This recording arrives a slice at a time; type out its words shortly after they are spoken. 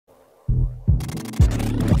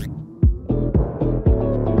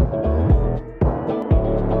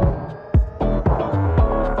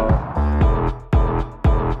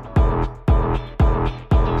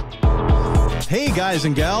guys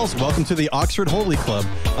and gals, welcome to the Oxford Holy Club,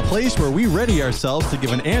 a place where we ready ourselves to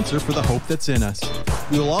give an answer for the hope that's in us.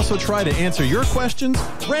 We will also try to answer your questions,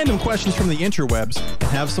 random questions from the interwebs,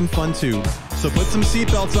 and have some fun too. So put some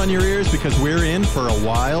seatbelts on your ears because we're in for a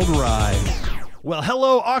wild ride. Well,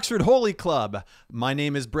 hello, Oxford Holy Club. My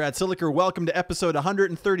name is Brad Siliker. Welcome to episode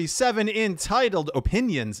 137 entitled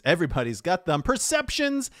Opinions. Everybody's got them.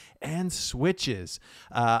 Perceptions and Switches.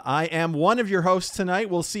 I am one of your hosts tonight.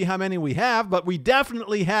 We'll see how many we have, but we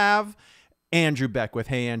definitely have Andrew Beckwith.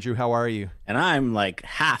 Hey, Andrew, how are you? And I'm like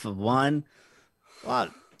half of one. What?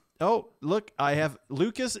 Oh, look, I have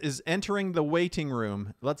Lucas is entering the waiting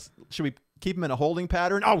room. Should we keep him in a holding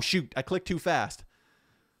pattern? Oh, shoot, I clicked too fast.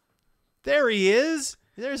 There he is.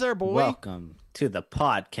 There's our boy. Welcome to the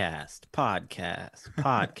podcast.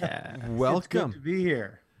 Welcome. It's good to be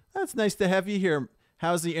here. That's nice to have you here.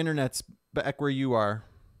 How's the internet's back where you are?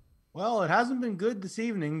 Well, it hasn't been good this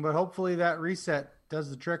evening, but hopefully that reset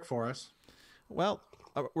does the trick for us. Well,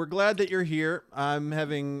 we're glad that you're here. I'm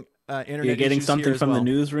having internet You're getting issues something here as from well. the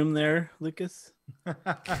newsroom there, Lucas?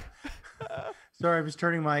 Sorry, I was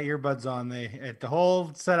turning my earbuds on. The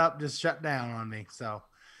whole setup just shut down on me. So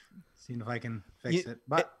seeing if I can fix it.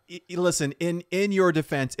 But listen, in your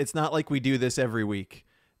defense, it's not like we do this every week.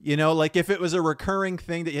 You know, like if it was a recurring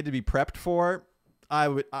thing that you had to be prepped for,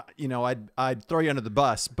 I'd throw you under the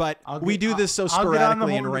bus. But we do this so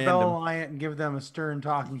sporadically and random. I'll get on the Bell Alliance and give them a stern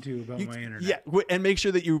talking to about my internet. Yeah, and make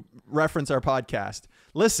sure that you reference our podcast.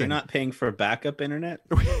 Listen, You're not paying for backup internet?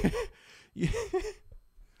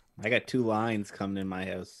 I got 2 lines coming in my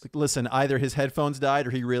house. Listen, either his headphones died or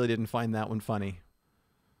he really didn't find that one funny.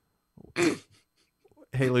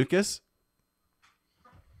 Hey, Lucas.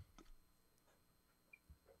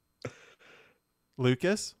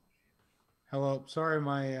 Lucas. Hello. Sorry,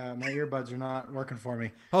 my earbuds are not working for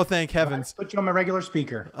me. Oh, thank heavens! Put you on my regular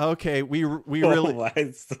speaker. Okay, we really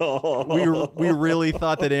my soul. we really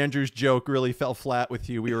thought that Andrew's joke really fell flat with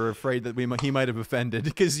you. We were afraid that he might have offended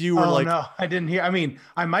because you were like, no, I didn't hear. I mean,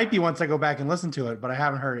 I might be once I go back and listen to it, but I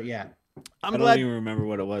haven't heard it yet. I don't even remember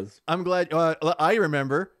what it was. I'm glad. I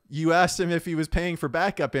remember. You asked him if he was paying for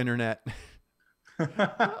backup internet,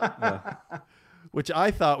 which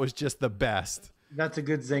I thought was just the best. That's a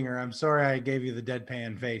good zinger. I'm sorry I gave you the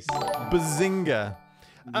deadpan face. Bazinga!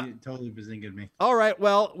 You totally bazinged me. All right.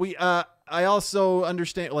 Well, I also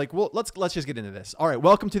understand. Like, well, let's just get into this. All right.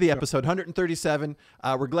 Welcome to the episode 137.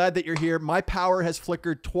 We're glad that you're here. My power has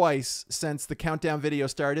flickered twice since the countdown video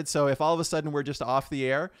started. So if all of a sudden we're just off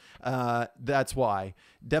the air, that's why.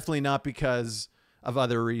 Definitely not because of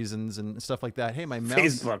other reasons and stuff like that. Hey, my mouse.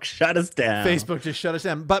 Facebook shut us down. Facebook just shut us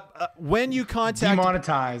down. But when you contact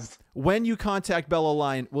demonetized. When you contact Bell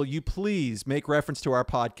Alliance, will you please make reference to our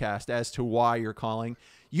podcast as to why you're calling?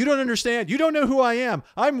 You don't understand. You don't know who I am.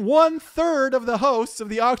 I'm 1/3 of the hosts of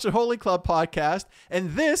the Oxford Holy Club podcast,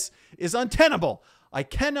 and this is untenable. I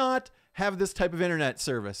cannot have this type of internet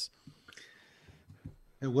service.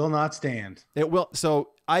 It will not stand. It will. So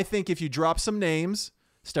I think if you drop some names,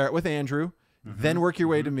 start with Andrew, then work your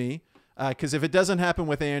way to me. Because if it doesn't happen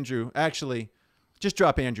with Andrew, actually, just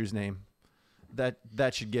drop Andrew's name. That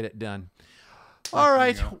should get it done. All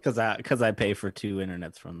right. Because I pay for 2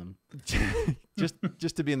 internets from them.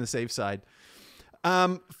 just to be on the safe side.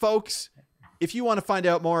 Folks, if you want to find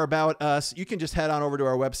out more about us, you can just head on over to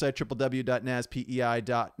our website,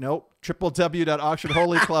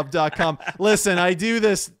 www.oxfordholyclub.com. Listen, I do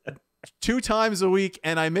this 2 times a week,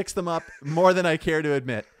 and I mix them up more than I care to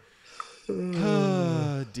admit.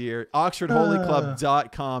 Oh, dear.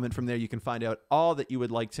 OxfordHolyClub.com, and from there you can find out all that you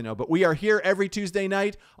would like to know. But we are here every Tuesday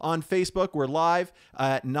night on Facebook. We're live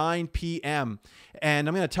at 9 p.m. And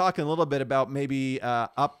I'm going to talk a little bit about maybe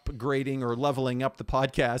upgrading or leveling up the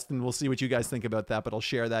podcast, and we'll see what you guys think about that, but I'll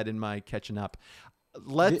share that in my catching up.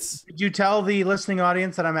 Did you tell the listening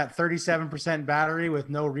audience that I'm at 37% battery with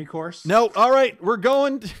no recourse? No. All right. We're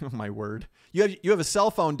going. Oh, my word. You have a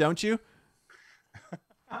cell phone, don't you?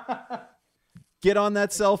 Get on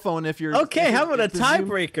that cell phone if you're... Okay, how about a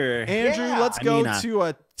tiebreaker? Andrew, let's go to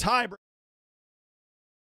a tiebreaker.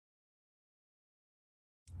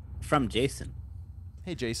 From Jason.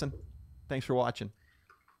 Hey, Jason. Thanks for watching.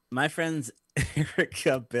 My friends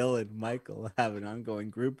Erica, Bill, and Michael have an ongoing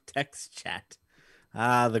group text chat.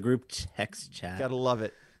 The group text chat. Gotta love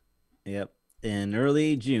it. Yep. In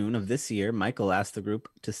early June of this year, Michael asked the group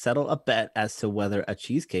to settle a bet as to whether a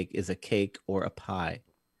cheesecake is a cake or a pie.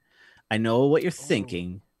 I know what you're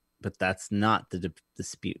thinking, but that's not the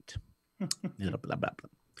dispute. Blah, blah, blah, blah.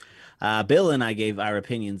 Bill and I gave our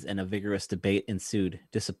opinions, and a vigorous debate ensued.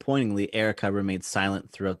 Disappointingly, Erica remained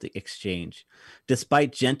silent throughout the exchange.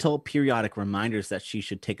 Despite gentle, periodic reminders that she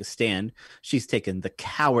should take a stand, she's taken the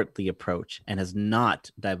cowardly approach and has not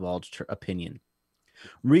divulged her opinion.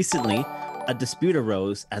 Recently, a dispute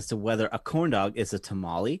arose as to whether a corn dog is a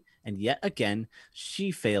tamale, and yet again, she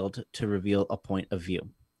failed to reveal a point of view.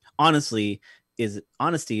 Honesty is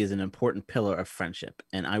an important pillar of friendship,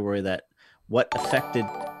 and I worry what effect.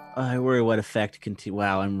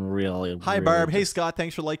 Wow, I'm really. Hi, Barb. Hey, Scott.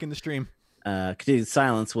 Thanks for liking the stream. Continued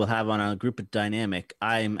silence will have on a group dynamic.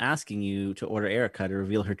 I'm asking you to order Erica to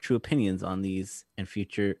reveal her true opinions on these and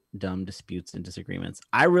future dumb disputes and disagreements.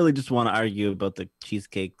 I really just want to argue about the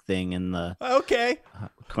cheesecake thing and the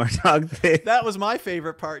corn dog thing. That was my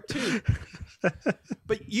favorite part too.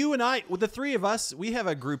 But you and I, with the three of us, we have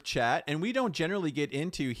a group chat, and we don't generally get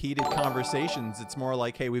into heated conversations. It's more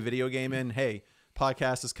like, hey, we video game in. Hey,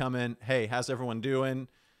 podcast is coming. Hey, how's everyone doing?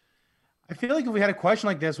 I feel like if we had a question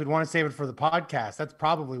like this, we'd want to save it for the podcast. That's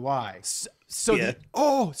probably why. So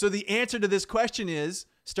the answer to this question is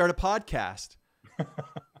start a podcast.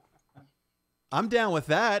 I'm down with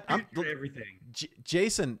that. I'm everything.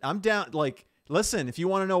 Jason, I'm down. Like, listen, if you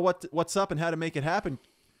want to know what's up and how to make it happen,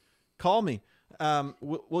 call me.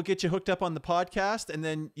 We'll get you hooked up on the podcast, and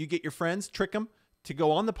then you get your friends, trick them to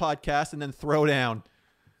go on the podcast, and then throw down.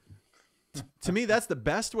 To me, that's the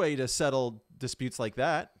best way to settle disputes like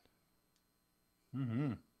that.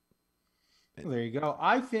 Mm-hmm. There you go.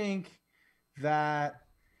 I think that,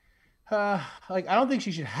 I don't think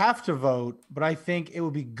she should have to vote, but I think it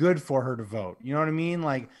would be good for her to vote. You know what I mean?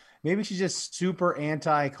 Like, maybe she's just super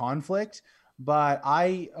anti-conflict, but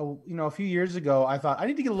a few years ago, I thought I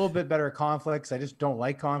need to get a little bit better at conflicts. I just don't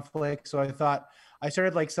like conflict. So I thought I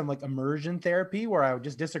started some immersion therapy where I would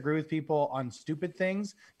just disagree with people on stupid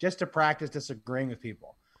things just to practice disagreeing with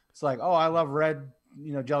people. It's like, oh, I love red,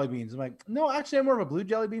 jelly beans. I'm like, no, actually, I'm more of a blue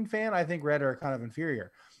jelly bean fan. I think red are kind of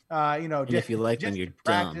inferior. Just, if you like them, you're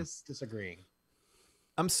practice dumb. Disagreeing.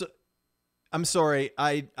 I'm sorry.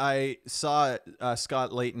 I saw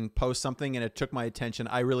Scott Layton post something, and it took my attention.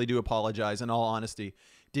 I really do apologize. In all honesty,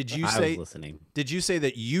 I was listening. Did you say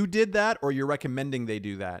that you did that, or you're recommending they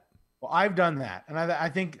do that? Well, I've done that, and I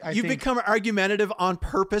think you've become argumentative on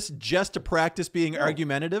purpose just to practice being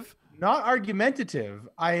argumentative. Not argumentative.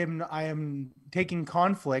 I am taking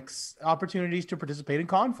opportunities to participate in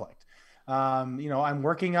conflict. I'm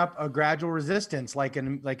working up a gradual resistance, like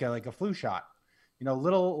a flu shot.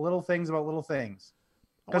 Little things about little things.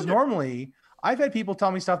 Because normally I've had people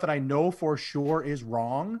tell me stuff that I know for sure is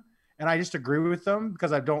wrong, and I just agree with them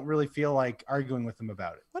because I don't really feel like arguing with them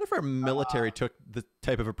about it. What if our military took the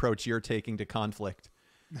type of approach you're taking to conflict?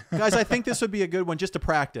 Guys, I think this would be a good one just to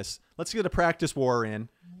practice. Let's get a practice war in.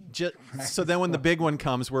 So then when the big one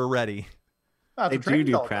comes, we're ready. They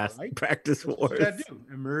do practice wars.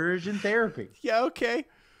 Immersion therapy. Yeah, okay.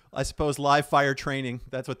 I suppose live fire training.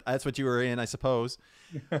 That's what you were in, I suppose.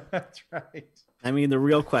 That's right. I mean, the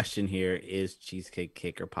real question here is cheesecake,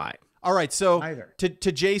 cake, or pie. All right, so Either.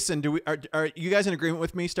 to Jason, are you guys in agreement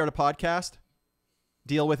with me? Start a podcast?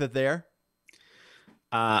 Deal with it there?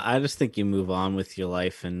 I just think you move on with your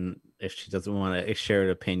life, and if she doesn't want to share an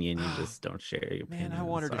opinion, you just don't share your opinion. Man, I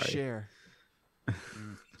want her to share.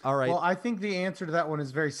 All right. Well, I think the answer to that one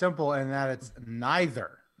is very simple, and that it's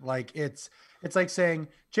neither. Like it's like saying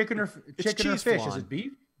chicken or fish. Flan. Is it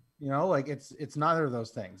beef? It's neither of those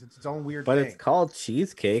things. It's its own weird thing. But it's called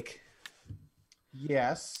cheesecake.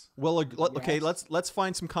 Yes. Well, okay. Let's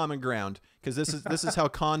find some common ground, because this is how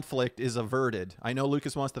conflict is averted. I know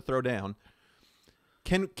Lucas wants to throw down.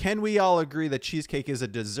 Can we all agree that cheesecake is a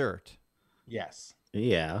dessert? Yes.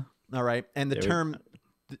 Yeah. All right. And the term.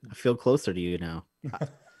 I feel closer to you now.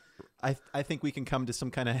 I think we can come to some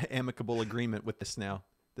kind of amicable agreement with this now.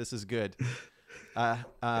 This is good.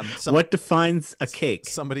 What defines a cake?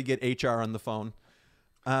 Somebody get HR on the phone.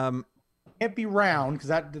 Can't be round, because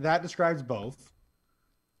that describes both.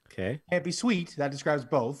 Okay. Can't be sweet. That describes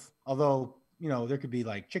both. Although, there could be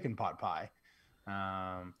like chicken pot pie.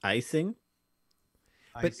 Icing.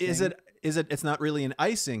 But is it? It's not really an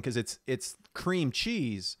icing, because it's cream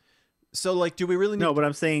cheese. So do we really need? No, but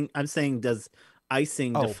I'm saying does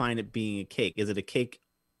icing define it being a cake? Is it a cake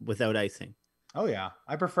without icing? Oh yeah,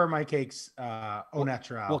 I prefer my cakes au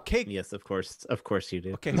naturel. Well, cake. Yes, of course you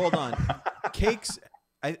do. Okay, hold on. Cakes.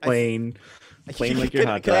 Plain like your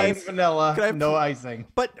hot dogs. Plain vanilla, no icing.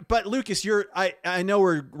 But Lucas, I know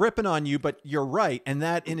we're ripping on you, but you're right, and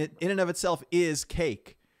that in and of itself is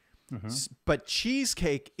cake. Mm-hmm. But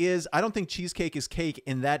cheesecake is. I don't think cheesecake is cake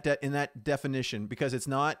in that definition, because it's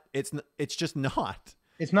not. It's just not.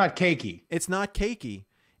 It's not cakey. It's not cakey.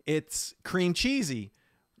 it's cream cheesy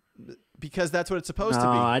because that's what it's supposed to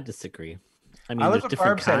No, be. I disagree. I mean, I like there's what different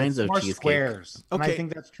Barb said. kinds It's of more cheesecake. squares. And I Okay.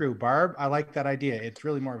 think that's true. Barb, I like that idea. It's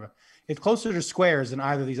really it's closer to squares than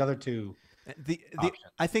either of these other two.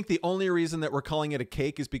 I think the only reason that we're calling it a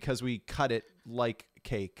cake is because we cut it like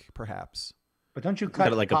cake, perhaps. But don't you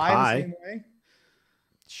cut it like a pie pie. the same way?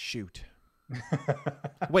 Shoot.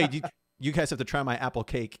 Wait, you guys have to try my apple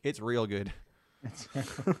cake. It's real good.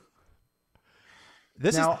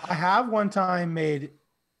 I have one time made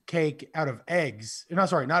cake out of eggs. No,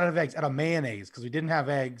 sorry, not out of eggs, out of mayonnaise, because we didn't have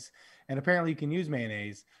eggs, and apparently you can use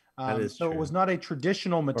mayonnaise. So true. it was not a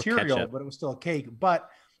traditional material, ketchup. but it was still a cake. But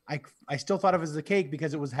I still thought of it as a cake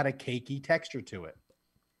because it had a cakey texture to it.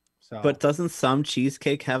 So, But doesn't some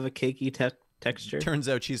cheesecake have a cakey texture? Turns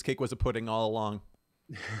out cheesecake was a pudding all along.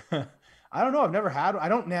 I don't know. I've never had. I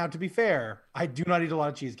don't now. To be fair, I do not eat a lot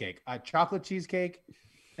of cheesecake. Chocolate cheesecake,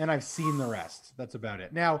 and I've seen the rest. That's about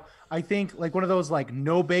it. Now, I think like one of those like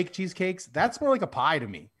no bake cheesecakes. That's more like a pie to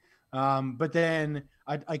me. But then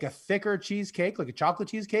like a thicker cheesecake, like a chocolate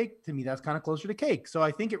cheesecake, to me that's kind of closer to cake. So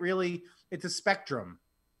I think it's a spectrum,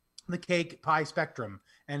 the cake pie spectrum,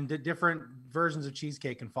 and the different versions of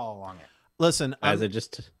cheesecake can fall along it. Listen,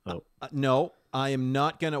 No, I am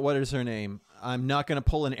not gonna. What is her name? I'm not gonna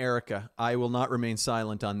pull an Erica. I will not remain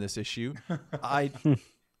silent on this issue.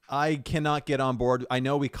 I cannot get on board. I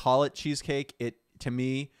know we call it cheesecake. It to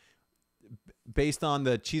me, based on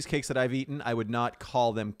the cheesecakes that I've eaten, I would not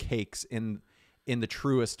call them cakes in the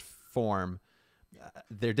truest form.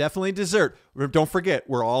 They're definitely dessert. Don't forget,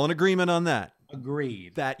 we're all in agreement on that.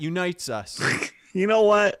 Agreed. That unites us. You know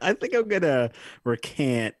what? I think I'm gonna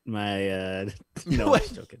recant my. No, I'm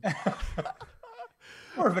joking.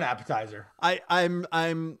 More of an appetizer. I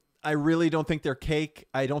really don't think they're cake.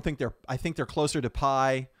 I think they're closer to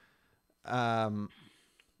pie.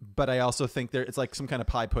 But I also think it's like some kind of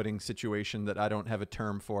pie pudding situation that I don't have a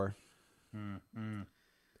term for.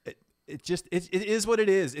 It is what it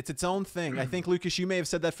is. It's its own thing. I think, Lucas, you may have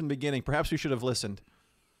said that from the beginning. Perhaps we should have listened.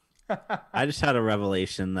 I just had a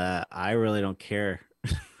revelation that I really don't care.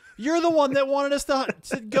 You're the one that wanted us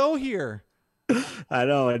to go here. I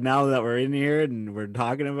know, and now that we're in here and we're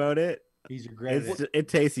talking about it, He's regretted it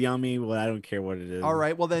tastes yummy. Well, I don't care what it is. All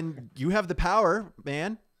right, well then you have the power,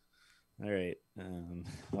 man. All right.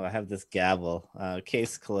 Well, I have this gavel.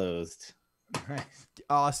 Case closed. Nice.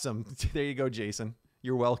 Awesome. There you go, Jason.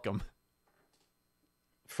 You're welcome.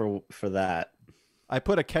 For that. I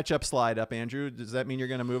put a catch-up slide up, Andrew. Does that mean you're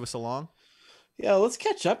going to move us along? Yeah, let's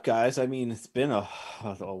catch up, guys. I mean, it's been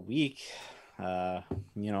a week.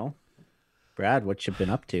 Brad, what you been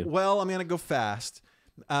up to? Well, I'm going to go fast.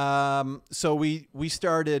 So we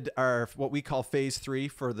started our what we call phase 3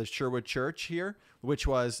 for the Sherwood Church here, which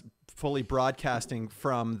was fully broadcasting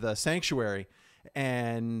from the sanctuary.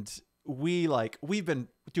 And we've been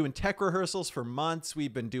doing tech rehearsals for months.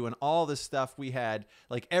 We've been doing all this stuff. We had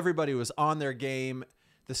everybody was on their game.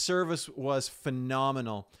 The service was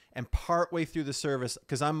phenomenal. And partway through the service,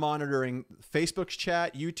 because I'm monitoring Facebook's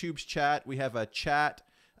chat, YouTube's chat, we have a chat,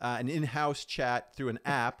 an in-house chat through an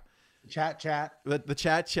app. Chat. The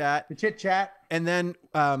chat. The chit chat. And then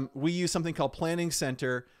we use something called Planning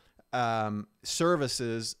Center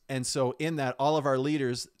services. And so in that, all of our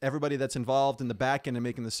leaders, everybody that's involved in the back end and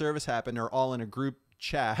making the service happen, are all in a group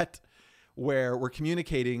chat where we're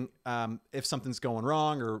communicating if something's going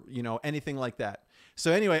wrong or, anything like that.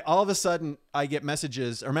 So anyway, all of a sudden I get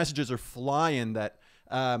messages are flying that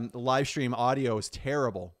the live stream audio is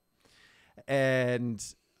terrible. And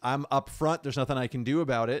I'm up front. There's nothing I can do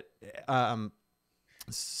about it.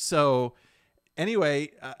 So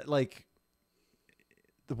anyway,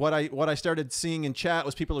 what I started seeing in chat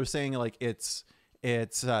was people are saying it's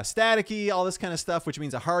staticky, all this kind of stuff, which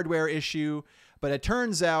means a hardware issue. But it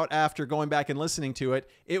turns out after going back and listening to it,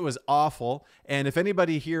 it was awful. And if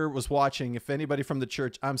anybody here was watching, if anybody from the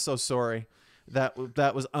church, I'm so sorry. That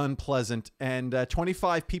was unpleasant. And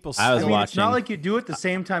 25 people. I was watching. It's not like you do it the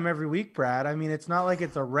same time every week, Brad. I mean, it's not like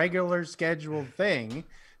it's a regular scheduled thing.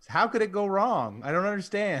 How could it go wrong? I don't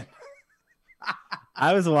understand.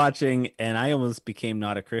 I was watching and I almost became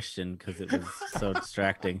not a Christian because it was so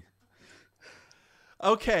distracting.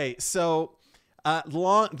 Okay, so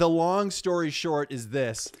the long story short is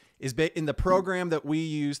this: in the program that we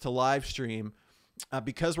use to live stream,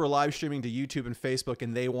 because we're live streaming to YouTube and Facebook,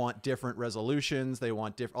 and they want different resolutions, they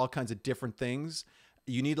want all kinds of different things.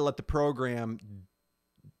 You need to let the program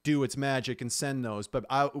do its magic and send those. But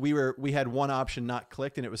we had one option not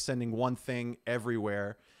clicked, and it was sending one thing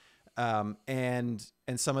everywhere, and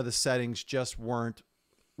some of the settings just weren't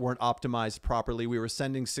optimized properly. We were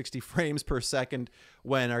sending 60 frames per second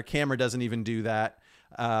when our camera doesn't even do that.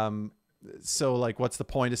 So like, what's the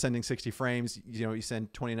point of sending 60 frames? You know, you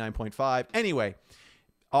send 29.5. Anyway,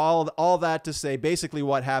 all that to say, basically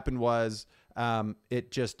what happened was,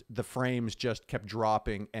 the frames just kept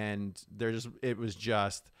dropping, and it was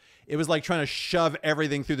like trying to shove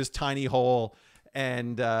everything through this tiny hole,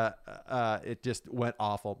 and it just went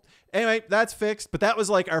awful. Anyway, that's fixed, but that was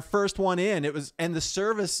like our first one in. And the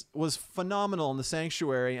service was phenomenal in the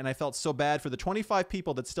sanctuary, and I felt so bad for the 25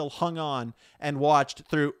 people that still hung on and watched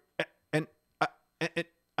through, and it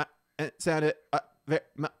sounded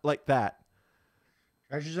like that.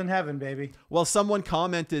 Treasures in heaven, baby. Well, someone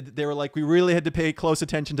commented, they were like, we really had to pay close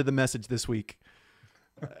attention to the message this week,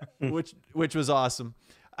 which was awesome.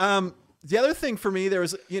 The other thing for me, there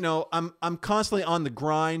was, I'm constantly on the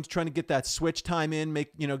grind trying to get that Switch time in,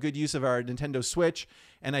 make, good use of our Nintendo Switch.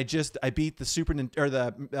 And I beat the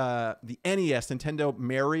the NES Nintendo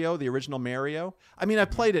Mario, the original Mario. I mean, I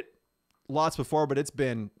played it lots before, but it's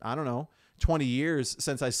been, I don't know, 20 years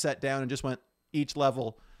since I sat down and just went each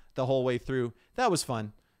level the whole way through. That was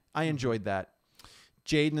fun. I enjoyed that.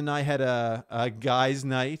 Jaden and I had a guys'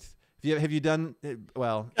 night. Have you done,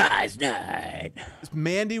 well, Guys' night.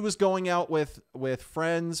 Mandy was going out with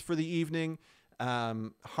friends for the evening.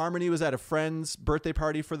 Harmony was at a friend's birthday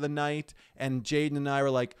party for the night, and Jaden and I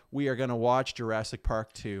were like, we are going to watch Jurassic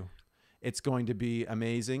Park 2. It's going to be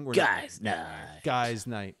amazing. Guys'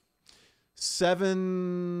 night.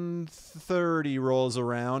 7:30 rolls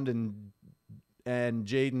around, and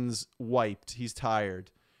Jaden's wiped. He's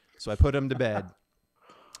tired. So I put him to bed.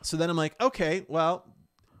 So then I'm like, okay, well,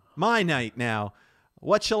 my night now.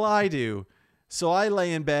 What shall I do? So I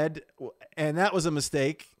lay in bed, and that was a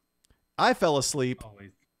mistake. I fell asleep.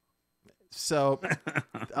 Always. So,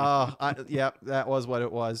 that was what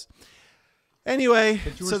it was. Anyway,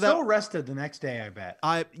 but you were so rested the next day, I bet.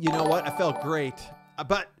 You know what? I felt great.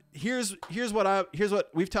 But here's what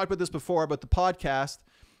we've talked about this before about the podcast.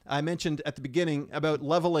 I mentioned at the beginning about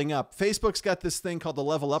leveling up. Facebook's got this thing called the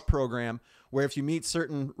Level Up program, where if you meet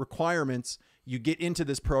certain requirements, you get into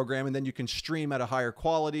this program, and then you can stream at a higher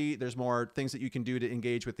quality. There's more things that you can do to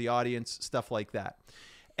engage with the audience, stuff like that.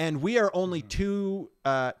 And we are only two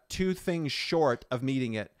things short of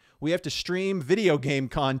meeting it. We have to stream video game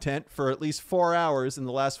content for at least 4 hours in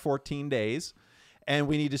the last 14 days. And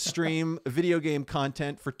we need to stream video game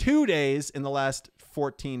content for 2 days in the last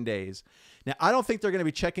 14 days. Now, I don't think they're going to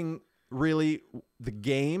be checking really the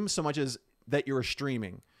game so much as that you're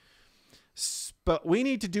streaming. But we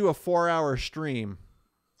need to do a 4-hour stream.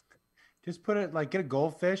 Just put it, get a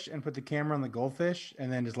goldfish and put the camera on the goldfish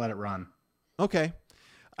and then just let it run. Okay.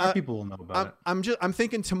 People will know about it. I'm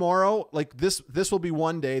thinking tomorrow, this will be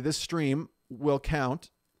one day. This stream will count.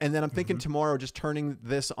 And then I'm thinking tomorrow just turning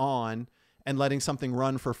this on and letting something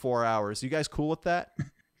run for 4 hours. You guys cool with that?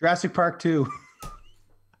 Jurassic Park 2.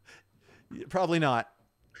 Probably not.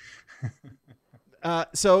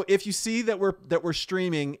 So if you see that we're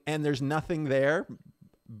streaming and there's nothing there,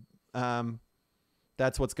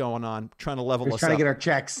 that's what's going on. Trying to level us up. Trying to get our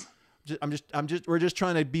checks. We're just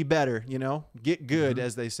trying to be better, get good,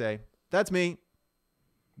 as they say. That's me.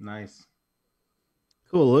 Nice.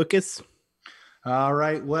 Cool, Lucas. All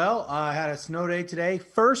right. Well, I had a snow day today.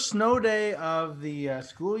 First snow day of the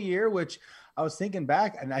school year, which I was thinking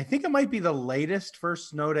back, and I think it might be the latest first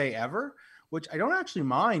snow day ever, which I don't actually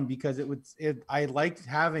mind because I liked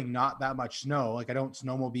having not that much snow. Like I don't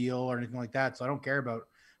snowmobile or anything like that. So I don't care about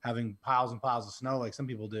having piles and piles of snow like some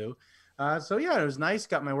people do. So yeah, it was nice.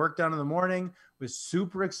 Got my work done in the morning. Was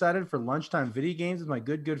super excited for lunchtime video games with my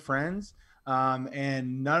good friends.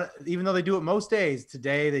 And even though they do it most days,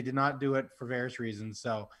 today they did not do it for various reasons.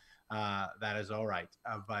 So that is all right.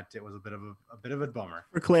 But it was a bit of a bummer.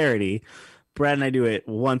 For clarity, Brad and I do it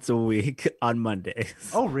once a week on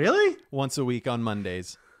Mondays. Oh, really? Once a week on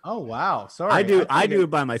Mondays. Oh, wow. Sorry. I do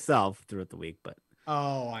it by myself throughout the week, but.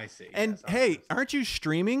 Oh, I see. And yes, hey, aren't you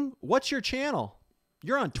streaming? What's your channel?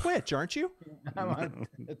 You're on Twitch, aren't you?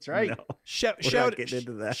 That's right. No. Shout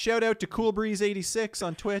out to Cool Breeze 86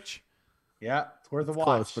 on Twitch. Yeah, it's worth a watch.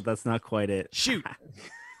 Close, but that's not quite it. Shoot.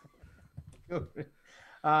 So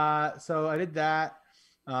I did that.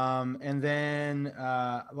 And then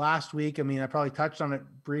last week, I probably touched on it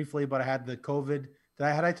briefly, but I had the COVID.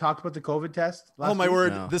 Had I talked about the COVID test? Oh my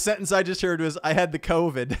word. No. The sentence I just heard was, I had the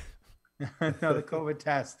COVID. No, the COVID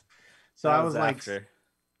test. So that I was like, after.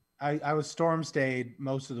 I was storm stayed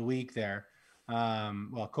most of the week there.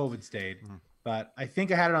 COVID stayed, but I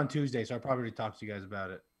think I had it on Tuesday. So I probably talked to you guys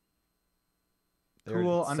about it.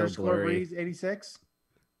 Cool _ breeze 86.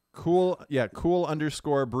 Cool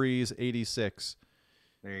 _ breeze 86.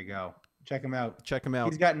 There you go. Check him out.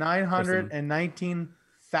 He's got 919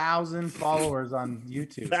 1,000 followers on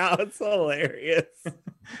YouTube. That's hilarious.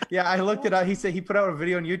 Yeah, I looked it up. He said he put out a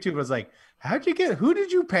video on YouTube. I was like, who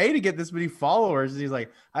did you pay to get this many followers? And he's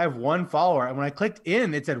like, I have 1 follower. And when I clicked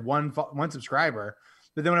in, it said one subscriber.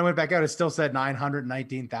 But then when I went back out, it still said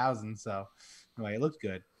 919,000. So anyway, it looked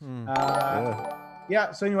good.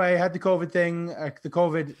 Yeah. So anyway, I had the COVID thing, the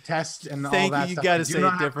COVID test and all that you stuff. got to say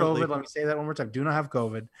it differently. COVID. Let me say that one more time. Do not have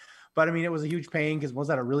COVID. But I mean, it was a huge pain because was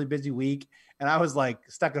that a really busy week? And I was like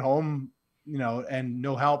stuck at home, and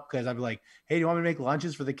no help because I'd be like, hey, do you want me to make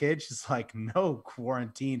lunches for the kids? She's like, no,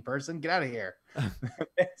 quarantine person, get out of here.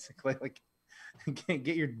 Basically, like,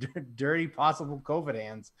 get your dirty possible COVID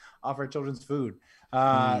hands off our children's food.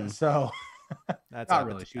 So that's not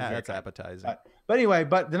really. That's appetizing. But anyway,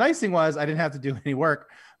 the nice thing was I didn't have to do any work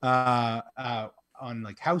on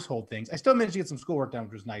like household things. I still managed to get some schoolwork done,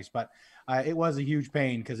 which was nice, but it was a huge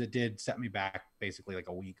pain because it did set me back basically like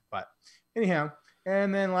a week. But anyhow,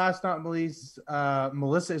 and then last but not least,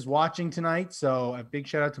 Melissa is watching tonight. So a big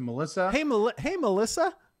shout out to Melissa. Hey,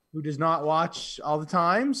 Melissa, who does not watch all the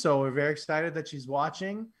time. So we're very excited that she's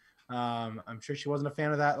watching. I'm sure she wasn't a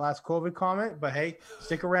fan of that last COVID comment, but hey,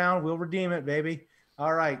 stick around. We'll redeem it, baby.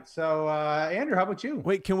 All right. So, Andrew, how about you?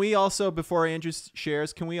 Wait, can we also, before Andrew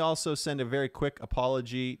shares, can we also send a very quick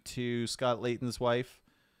apology to Scott Layton's wife,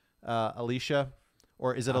 Alicia?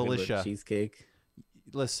 Or is it Alicia? Cheesecake.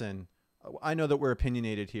 Listen, I know that we're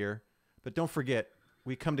opinionated here, but don't forget,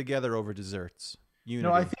 we come together over desserts. Unity.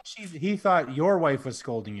 No, I think he thought your wife was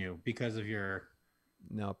scolding you because of your...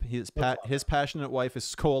 No, his passionate wife is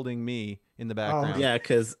scolding me in the background. Oh. Yeah,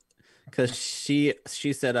 because she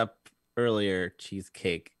set up earlier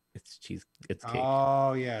cheesecake. It's cake.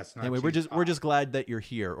 Oh yes. Anyway, we're just glad that you're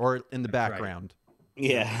here or in the background. Right.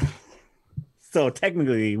 Yeah. So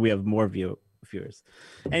technically, we have more viewers.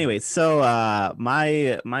 Anyway, so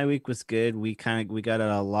my week was good. We got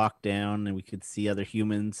a lockdown and we could see other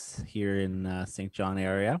humans here in St. John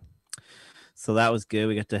area. So that was good.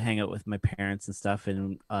 We got to hang out with my parents and stuff.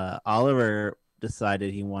 And Oliver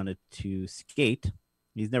decided he wanted to skate.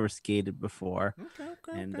 He's never skated before.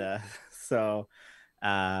 Okay. So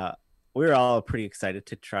we were all pretty excited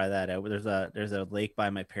to try that out. There's a lake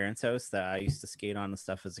by my parents' house that I used to skate on and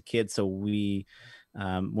stuff as a kid. So we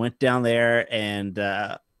went down there and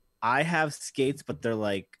I have skates, but they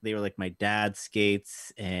were like my dad's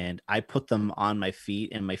skates. And I put them on my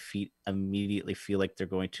feet and my feet immediately feel like they're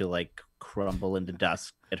going to like crumble into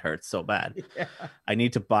dust. It hurts so bad. Yeah. I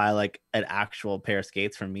need to buy like an actual pair of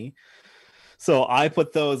skates for me. So I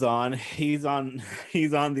put those on. He's on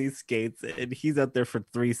these skates and he's out there for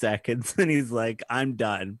 3 seconds and he's like, I'm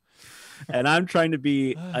done. And I'm trying to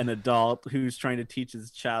be an adult who's trying to teach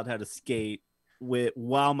his child how to skate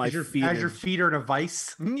while my feet are in a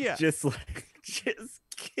vice. Yeah. Just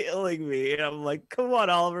killing me. And I'm like, come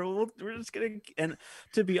on, Oliver. We're just gonna. And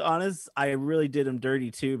to be honest, I really did him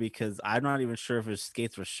dirty too because I'm not even sure if his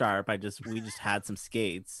skates were sharp. We just had some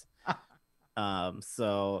skates.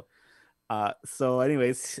 So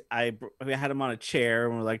anyways, we had him on a chair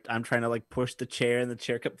and we're like, I'm trying to like push the chair and the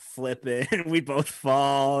chair kept flipping and we both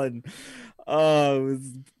fall. And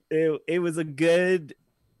it was a good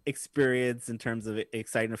experience in terms of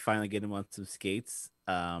exciting to finally get him on some skates.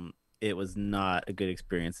 It was not a good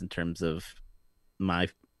experience in terms of my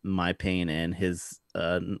pain and his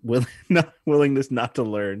willingness not to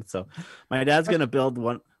learn. So my dad's going to build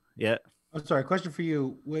one. Yeah. I'm sorry. Question for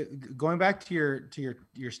you. Going back to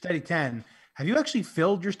your steady 10, have you actually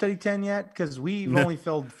filled your steady 10 yet? Because we've only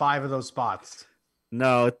filled 5 of those spots.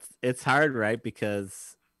 No, it's hard, right?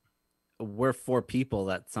 Because we're 4 people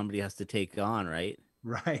that somebody has to take on, right?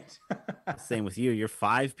 Right. Same with you. You're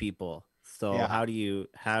 5 people. So yeah. How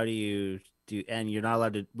do you do? And you're not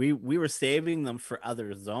allowed to. We were saving them for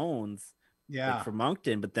other zones. Yeah. Like for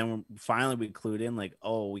Moncton, but then finally we clued in like,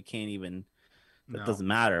 oh, we can't even. That doesn't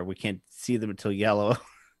matter. We can't see them until yellow.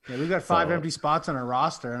 Yeah, we've got 5 empty spots on our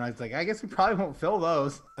roster, and I was like, I guess we probably won't fill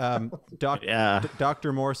those.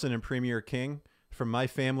 Dr. Morrison and Premier King, from my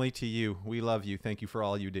family to you, we love you. Thank you for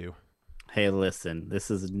all you do. Hey, listen,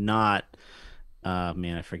 this is not.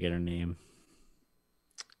 Man, I forget her name.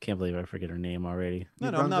 Can't believe I forget her name already.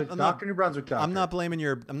 I'm not New Brunswick doctor. I'm not blaming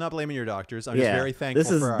your doctors. I'm just very thankful.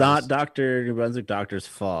 This is not Dr. New Brunswick doctor's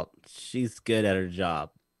fault. She's good at her job.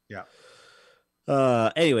 Yeah.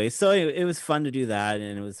 Anyway, so it was fun to do that,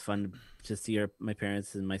 and it was fun to see my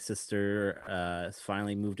parents and my sister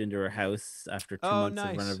finally moved into her house after 2 months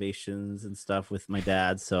of renovations and stuff with my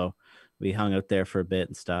dad. So we hung out there for a bit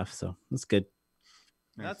and stuff. So it's good.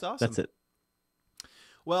 That's awesome. That's it.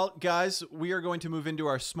 Well, guys, we are going to move into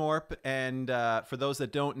our SMORP. And for those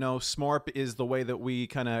that don't know, SMORP is the way that we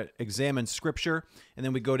kind of examine Scripture, and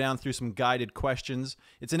then we go down through some guided questions.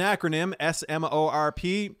 It's an acronym,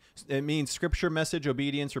 SMORP. It means Scripture, Message,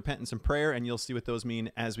 Obedience, Repentance, and Prayer, and you'll see what those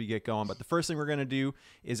mean as we get going. But the first thing we're going to do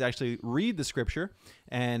is actually read the Scripture.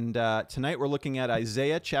 And tonight we're looking at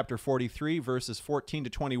Isaiah chapter 43, verses 14 to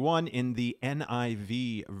 21 in the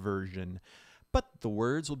NIV version. But the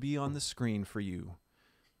words will be on the screen for you,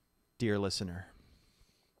 dear listener.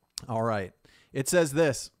 All right. It says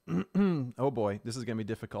this. Oh boy, this is going to be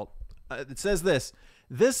difficult. It says this.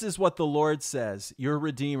 This is what the Lord says, your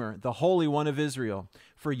Redeemer, the Holy One of Israel.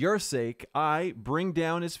 For your sake, I bring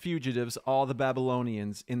down as fugitives all the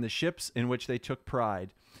Babylonians in the ships in which they took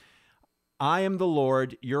pride. I am the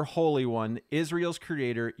Lord, your Holy One, Israel's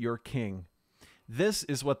Creator, your King. This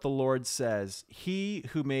is what the Lord says, he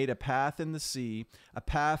who made a path in the sea, a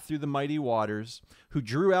path through the mighty waters, who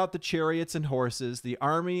drew out the chariots and horses, the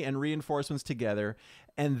army and reinforcements together,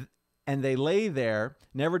 and they lay there,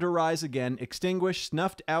 never to rise again, extinguished,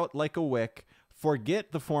 snuffed out like a wick.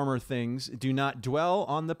 Forget the former things, do not dwell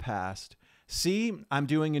on the past. See, I'm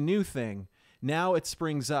doing a new thing. Now it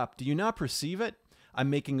springs up. Do you not perceive it? I'm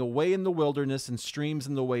making a way in the wilderness and streams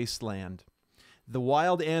in the wasteland. The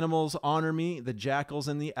wild animals honor me, the jackals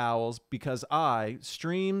and the owls, because I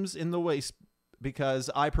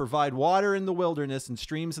provide water in the wilderness and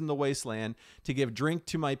streams in the wasteland to give drink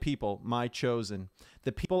to my people, my chosen,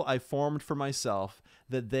 the people I formed for myself,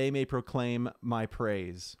 that they may proclaim my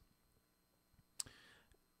praise.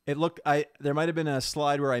 There might have been a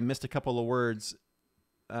slide where I missed a couple of words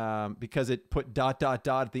because it put ... at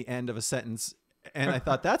the end of a sentence, and I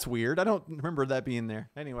thought that's weird. I don't remember that being there.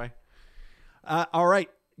 Anyway. All right,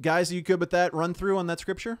 guys, are you good with that run through on that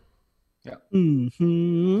scripture? Yeah.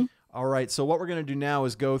 Mm-hmm. All right, so what we're going to do now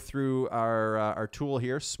is go through our tool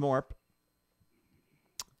here, SMORP,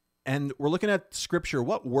 and we're looking at scripture.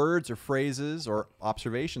 What words or phrases or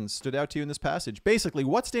observations stood out to you in this passage? Basically,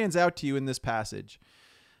 what stands out to you in this passage?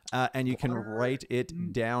 And you can write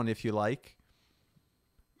it down if you like.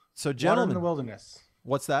 So, gentlemen, water in the wilderness.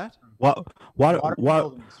 What's that? Water in the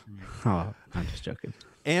wilderness for me. Oh, I'm just joking.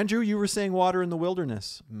 Andrew, you were saying water in the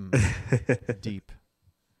wilderness. Deep.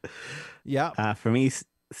 Yeah. For me,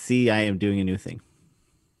 see, I am doing a new thing.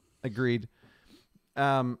 Agreed.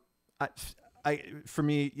 For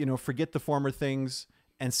me, forget the former things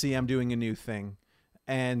and see, I'm doing a new thing.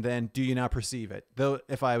 And then, do you not perceive it? Though,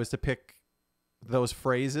 if I was to pick those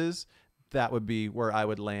phrases, that would be where I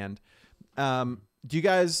would land. Do you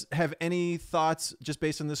guys have any thoughts just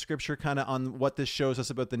based on this scripture kind of on what this shows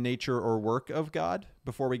us about the nature or work of God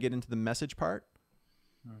before we get into the message part?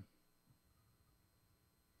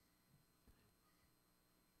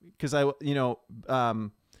 Because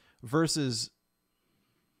verses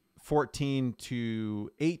 14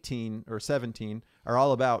 to 18 or 17 are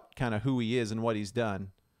all about kind of who he is and what he's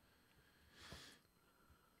done.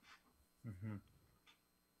 Mm-hmm.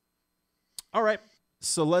 All right.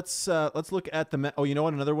 So let's look at you know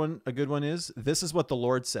what a good one is? This is what the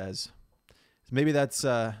Lord says. Maybe that's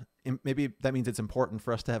maybe that means it's important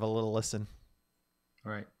for us to have a little listen.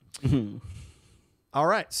 All right. All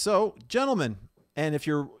right. So, gentlemen, and if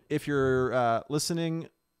you're listening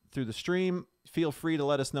through the stream, feel free to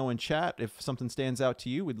let us know in chat if something stands out to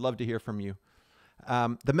you. We'd love to hear from you.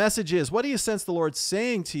 The message is, what do you sense the Lord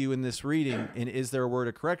saying to you in this reading? And is there a word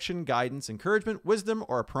of correction, guidance, encouragement, wisdom,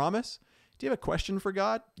 or a promise? Do you have a question for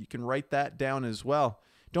God? You can write that down as well.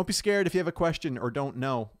 Don't be scared if you have a question or don't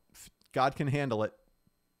know. God can handle it.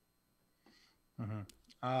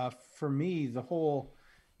 Mm-hmm. For me, the whole,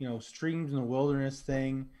 streams in the wilderness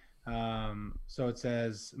thing. So it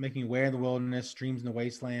says making way in the wilderness, streams in the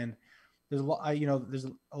wasteland. There's a lot, there's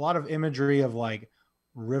a lot of imagery of like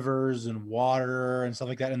rivers and water and stuff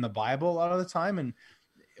like that in the Bible a lot of the time. And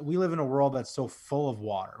we live in a world that's so full of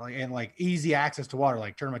water, like easy access to water,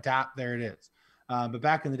 like turn my tap, there it is. But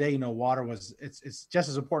back in the day, water it's just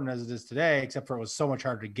as important as it is today, except for it was so much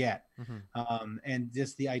harder to get. Mm-hmm. And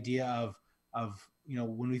just the idea of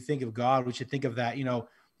when we think of God, we should think of that,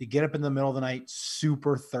 you get up in the middle of the night,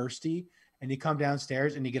 super thirsty, and you come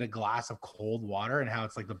downstairs and you get a glass of cold water, and how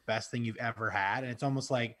it's like the best thing you've ever had. And it's almost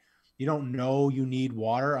like you don't know you need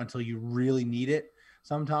water until you really need it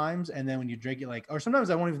sometimes. And then when you drink it, or sometimes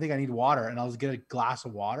I won't even think I need water, and I'll just get a glass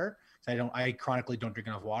of water. I chronically don't drink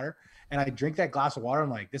enough water, and I drink that glass of water. I'm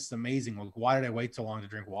like, this is amazing. Like, why did I wait so long to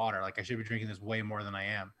drink water? Like, I should be drinking this way more than I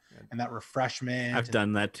am. And that refreshment. I've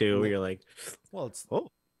done that too. Where you're like, well, it's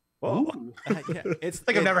yeah, it's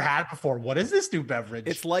like I've never had it before. What is this new beverage?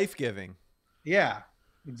 It's life-giving. Yeah,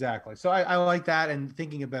 exactly. So I like that, and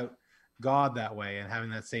thinking about God that way and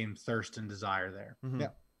having that same thirst and desire there. Mm-hmm. Yeah.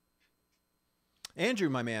 Andrew,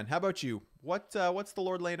 my man, how about you? What's the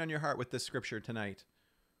Lord laying on your heart with this scripture tonight?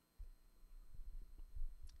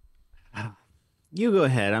 You go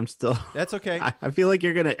ahead. I'm still. That's okay. I feel like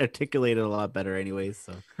you're gonna articulate it a lot better, anyways.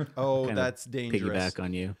 So. Oh, kind that's dangerous. Piggyback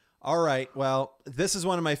on you. All right. Well, this is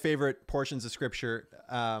one of my favorite portions of scripture,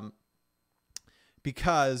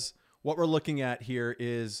 because what we're looking at here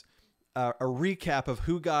is a recap of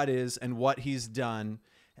who God is and what He's done.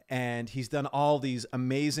 And He's done all these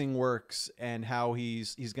amazing works, and how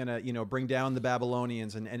He's gonna bring down the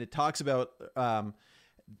Babylonians, and it talks about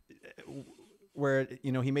where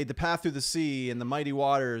He made the path through the sea and the mighty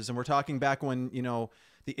waters, and we're talking back when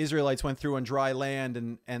the Israelites went through on dry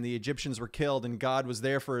land, and the Egyptians were killed, and God was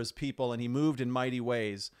there for His people, and He moved in mighty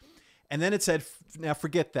ways. And then it said, now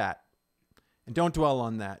forget that and don't dwell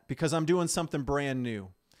on that, because I'm doing something brand new.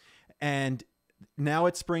 And now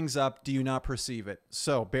it springs up. Do you not perceive it?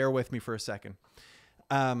 So bear with me for a second.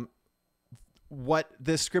 What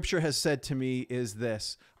this scripture has said to me is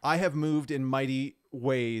this: I have moved in mighty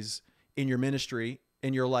ways in your ministry,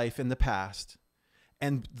 in your life, in the past.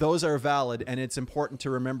 And those are valid, and it's important to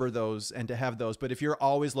remember those and to have those. But if you're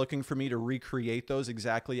always looking for me to recreate those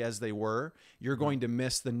exactly as they were, you're going to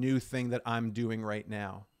miss the new thing that I'm doing right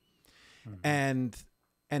now. Mm-hmm.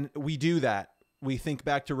 And we do that. We think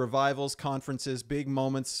back to revivals, conferences, big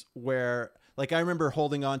moments where, like, I remember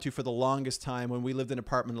holding on to for the longest time when we lived in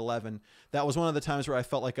apartment 11. That was one of the times where I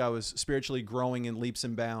felt like I was spiritually growing in leaps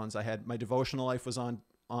and bounds. I had, my devotional life was on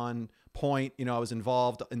point. I was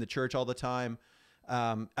involved in the church all the time.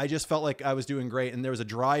 I just felt like I was doing great. And there was a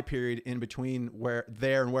dry period in between where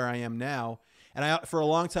I am now. And I, for a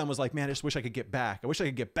long time, was like, man, I just wish I could get back. I wish I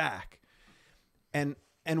could get back.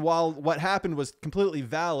 And while what happened was completely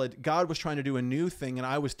valid, God was trying to do a new thing, and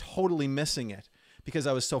I was totally missing it because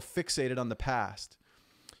I was so fixated on the past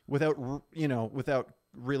without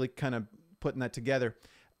really kind of putting that together.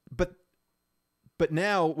 But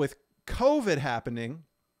now with COVID happening,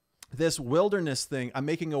 this wilderness thing, I'm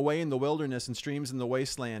making a way in the wilderness and streams in the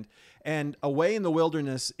wasteland. And a way in the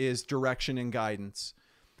wilderness is direction and guidance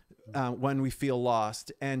when we feel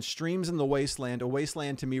lost. And streams in the wasteland, a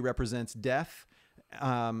wasteland to me represents death,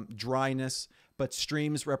 dryness, but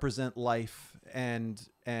streams represent life and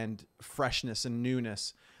freshness and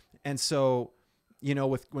newness. And so,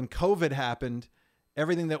 when COVID happened,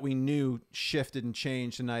 everything that we knew shifted and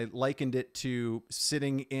changed. And I likened it to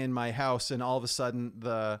sitting in my house, and all of a sudden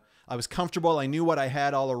I was comfortable. I knew what I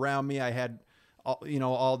had all around me. I had,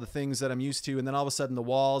 all the things that I'm used to. And then all of a sudden the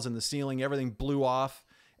walls and the ceiling, everything blew off.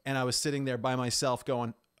 And I was sitting there by myself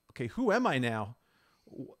going, okay, who am I now?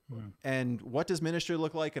 And what does ministry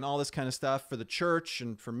look like, and all this kind of stuff for the church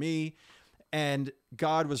and for me. And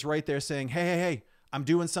God was right there saying, hey, I'm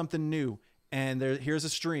doing something new. And here's a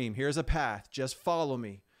stream, here's a path, just follow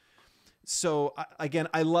me. So again,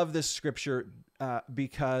 I love this scripture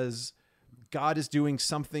because God is doing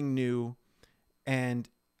something new, and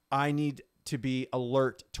I need to be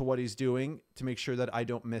alert to what He's doing to make sure that I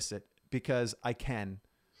don't miss it, because I can.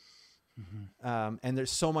 Mm-hmm. And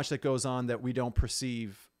there's so much that goes on that we don't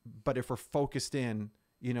perceive, but if we're focused in,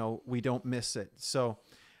 we don't miss it. So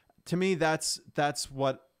to me, that's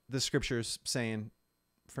what the scripture is saying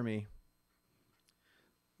for me.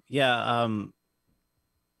 Yeah.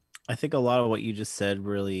 I think a lot of what you just said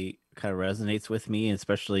really kind of resonates with me,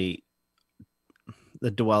 especially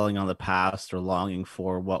the dwelling on the past or longing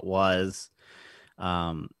for what was,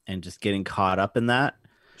 and just getting caught up in that.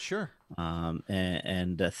 Sure.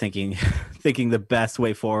 And thinking the best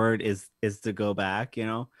way forward is to go back,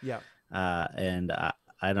 Yeah. And I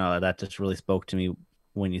don't know, that just really spoke to me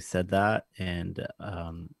when you said that. And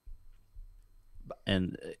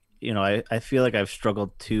I feel like I've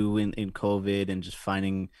struggled too in COVID, and just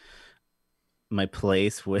finding my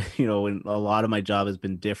place with, when a lot of my job has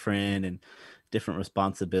been different and different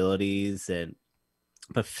responsibilities,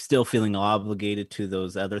 but still feeling obligated to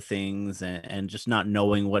those other things, and just not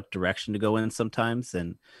knowing what direction to go in sometimes.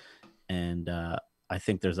 And I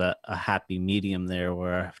think there's a happy medium there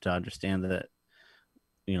where I have to understand that,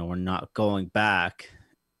 we're not going back.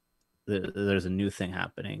 There's a new thing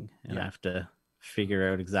happening, and I have to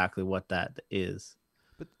figure out exactly what that is.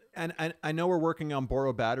 But and I know we're working on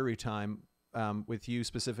borrow battery time with you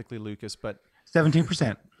specifically, Lucas, but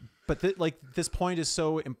 17%. But this point is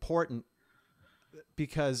so important,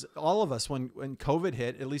 because all of us, when COVID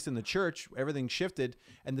hit, at least in the church, everything shifted.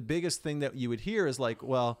 And the biggest thing that you would hear is like,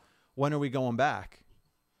 well, when are we going back?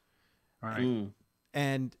 Right.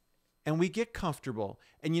 And we get comfortable.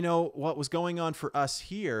 And what was going on for us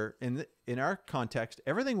here in our context,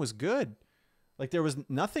 everything was good. Like there was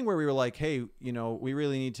nothing where we were like, hey, you know, we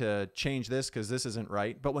really need to change this because this isn't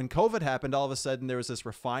right. But when COVID happened, all of a sudden there was this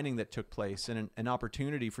refining that took place and an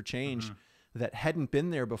opportunity for change that hadn't been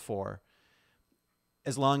there before,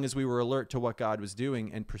 as long as we were alert to what God was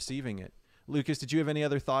doing and perceiving it. Lucas, did you have any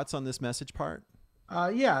other thoughts on this message part?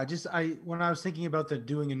 Yeah, when I was thinking about the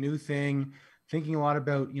doing a new thing, thinking a lot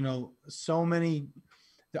about, you know, so many,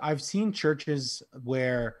 I've seen churches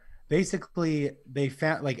where basically they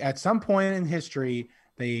found, like, at some point in history,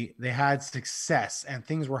 they had success and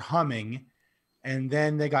things were humming, and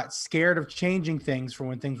then they got scared of changing things for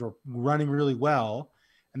when things were running really well,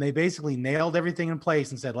 and they basically nailed everything in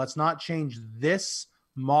place and said, let's not change this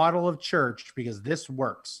model of church because this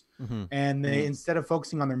works. And they, instead of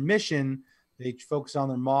focusing on their mission, they focus on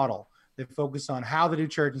their model. They focus on how they do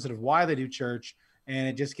church instead of why they do church. And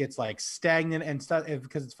it just gets like stagnant and stuff.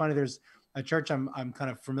 Because it's funny, there's a church I'm kind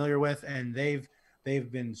of familiar with, and they've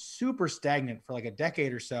been super stagnant for like a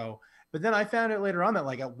decade or so. But then I found out later on that,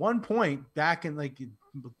 like, at one point back in like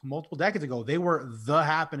multiple decades ago, they were the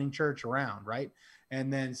happening church around, right?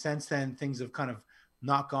 And then since then, things have kind of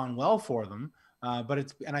not gone well for them.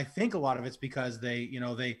 And I think a lot of it's because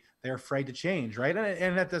they're afraid to change, right?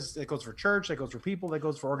 And it goes for church, that goes for people, that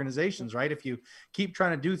goes for organizations, right? If you keep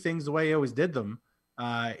trying to do things the way you always did them,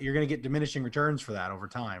 you're going to get diminishing returns for that over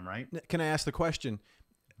time, right? Can I ask the question?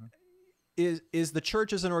 Is the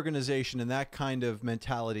church as an organization and that kind of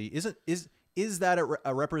mentality, is that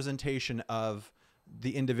a representation of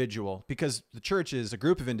the individual? Because the church is a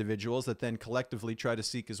group of individuals that then collectively try to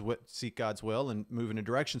seek God's will and move in a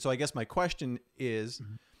direction. So I guess my question is,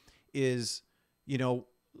 you know,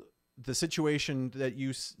 the situation that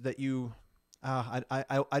you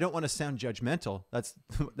I don't want to sound judgmental. That's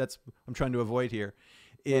I'm trying to avoid here.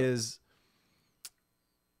 Is,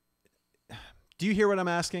 do you hear what I'm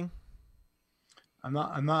asking? I'm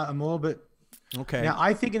a little bit. Okay. Now,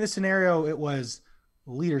 I think in this scenario, it was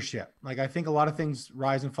leadership. Like, I think a lot of things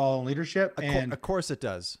rise and fall in leadership. And of course it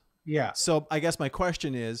does. Yeah. So I guess my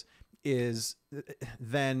question is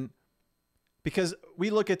then, because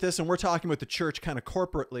we look at this and we're talking with the church kind of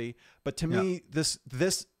corporately, but to me,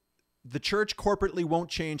 the church corporately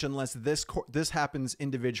won't change unless this happens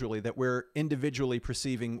individually, that we're individually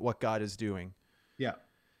perceiving what God is doing. Yeah.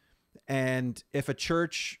 And if a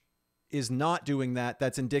church is not doing that,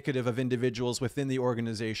 that's indicative of individuals within the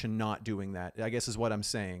organization not doing that, I guess is what I'm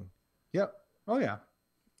saying. Yep. Oh yeah.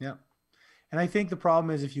 Yeah. And I think the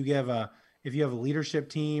problem is if you have a leadership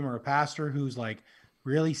team or a pastor who's like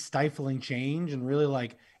really stifling change and really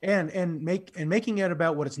like, and making it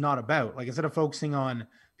about what it's not about. Like, instead of focusing on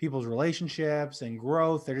people's relationships and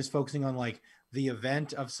growth, they're just focusing on like the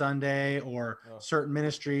event of Sunday or certain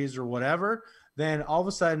ministries or whatever. Then all of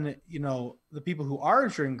a sudden, you know, the people who are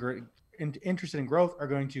interested in growth are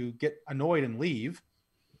going to get annoyed and leave.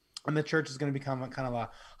 And the church is going to become kind of a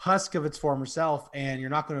husk of its former self, and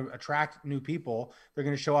you're not going to attract new people. They're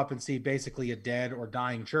going to show up and see basically a dead or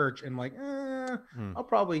dying church and like, I'll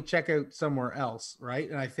probably check out somewhere else, right?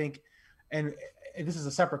 And I think, and this is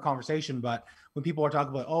a separate conversation, but when people are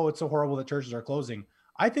talking about, oh, it's so horrible that churches are closing,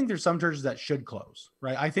 I think there's some churches that should close,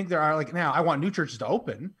 right? I think there are, like, now I want new churches to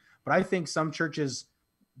open, but I think some churches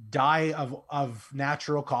die of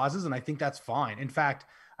natural causes, and I think that's fine. In fact,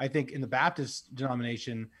 I think in the Baptist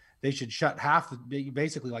denomination, they should shut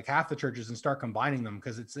basically like half the churches and start combining them,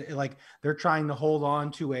 because it's like they're trying to hold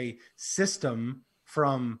on to a system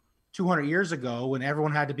from 200 years ago when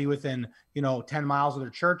everyone had to be within, 10 miles of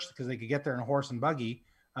their church because they could get there in a horse and buggy.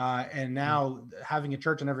 And now having a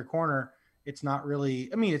church on every corner, it's not really,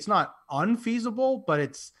 I mean, it's not unfeasible, but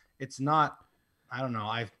it's not, I don't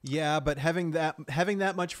know. But having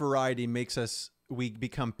that much variety makes we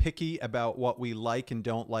become picky about what we like and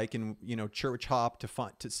don't like, and church hop to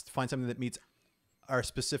find something that meets our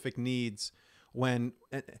specific needs,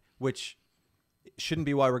 which shouldn't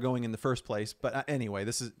be why we're going in the first place. But anyway,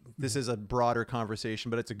 this is a broader conversation,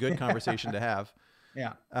 but it's a good conversation to have.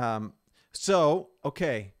 Yeah. So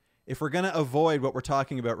okay, if we're gonna avoid what we're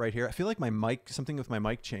talking about right here, I feel like something with my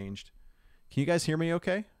mic changed. Can you guys hear me?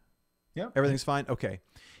 Okay. Yeah. Everything's fine. Okay.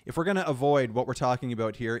 If we're going to avoid what we're talking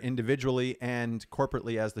about here individually and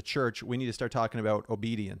corporately as the church, we need to start talking about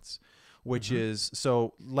obedience, which is,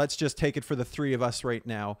 so let's just take it for the three of us right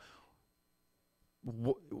now.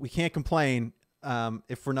 We can't complain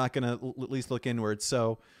if we're not going to at least look inward.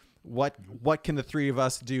 So what can the three of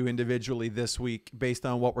us do individually this week based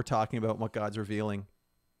on what we're talking about and what God's revealing?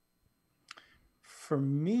 For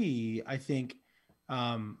me, I think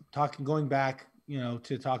going back,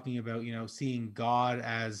 to talking about, seeing God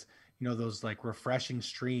as, those like refreshing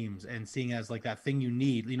streams and seeing it as like that thing you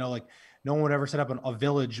need, like no one would ever set up a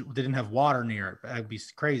village that didn't have water near it. That'd be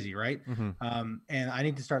crazy. Right. And I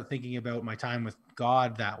need to start thinking about my time with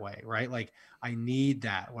God that way. Right. Like I need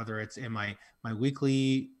that, whether it's in my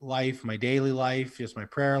weekly life, my daily life, just my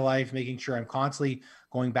prayer life, making sure I'm constantly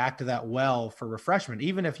going back to that well for refreshment.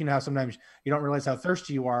 Even if, how sometimes you don't realize how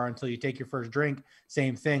thirsty you are until you take your first drink,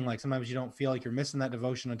 same thing. Like sometimes you don't feel like you're missing that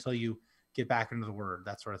devotion until you get back into the word,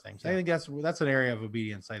 that sort of thing. So I think that's an area of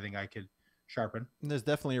obedience I think I could sharpen. And there's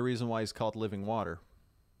definitely a reason why he's called living water.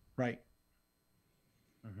 Right.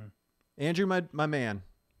 Andrew, my man.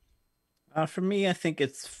 For me, I think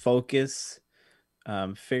it's focus.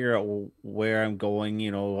 Figure out where I'm going,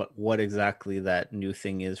 what exactly that new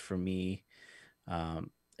thing is for me. And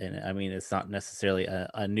I mean, it's not necessarily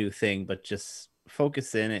a new thing, but just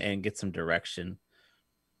focus in and get some direction.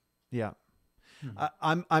 Yeah.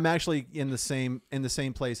 I'm actually in the same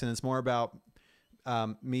place, and it's more about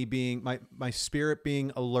me being my spirit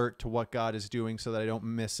being alert to what God is doing so that I don't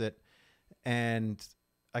miss it. And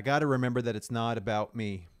I got to remember that it's not about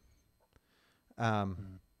me.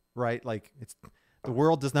 Right. Like the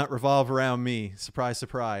world does not revolve around me. Surprise,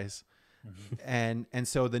 surprise. And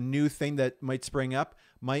so the new thing that might spring up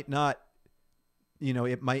might not,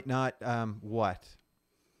 it might not,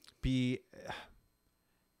 be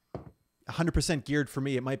 100% geared for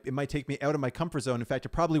me. It might take me out of my comfort zone. In fact, it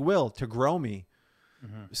probably will, to grow me.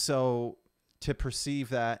 So to perceive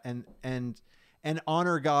that and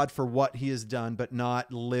honor God for what he has done, but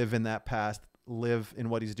not live in that past, live in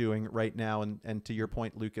what he's doing right now. And to your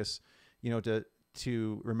point, Lucas,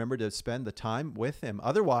 to remember to spend the time with him.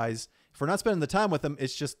 Otherwise, if we're not spending the time with him,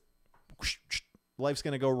 it's just life's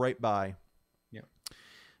going to go right by.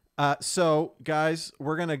 Yeah. So guys,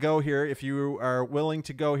 we're going to go here. If you are willing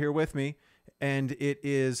to go here with me, and it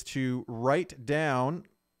is to write down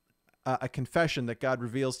a confession that God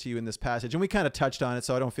reveals to you in this passage. And we kind of touched on it,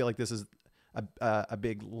 so I don't feel like this is a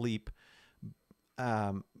big leap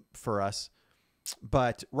for us.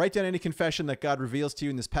 But write down any confession that God reveals to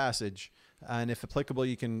you in this passage. And if applicable,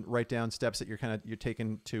 you can write down steps that you're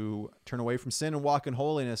taking to turn away from sin and walk in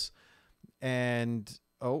holiness. And,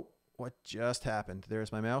 oh, what just happened?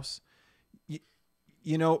 There's my mouse.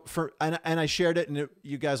 And I shared it, and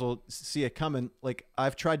you guys will see it coming. Like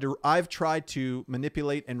I've tried to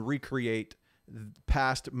manipulate and recreate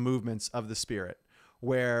past movements of the Spirit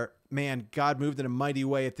where, man, God moved in a mighty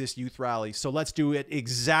way at this youth rally. So let's do it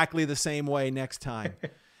exactly the same way next time.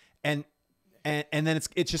 And then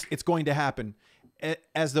it's going to happen,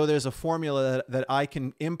 as though there's a formula that I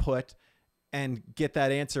can input and get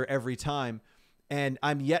that answer every time. And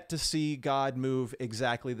I'm yet to see God move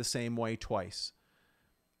exactly the same way twice.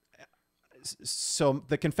 So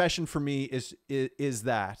the confession for me is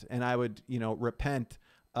that, and I would, repent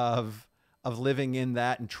of living in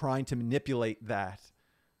that and trying to manipulate that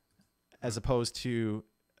as opposed to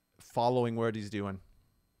following what he's doing.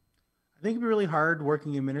 I think it'd be really hard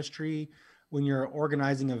working in ministry when you're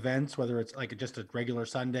organizing events, whether it's like just a regular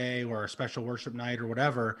Sunday or a special worship night or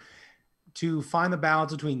whatever, to find the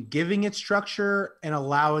balance between giving it structure and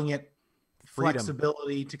allowing it freedom,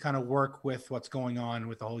 flexibility to kind of work with what's going on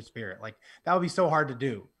with the Holy Spirit. Like that would be so hard to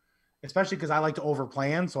do, especially because I like to over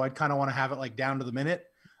plan. So I'd kind of want to have it like down to the minute,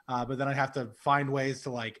 but then I'd have to find ways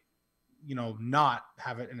to like, not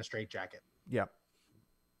have it in a straitjacket. Yeah.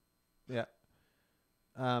 Yeah.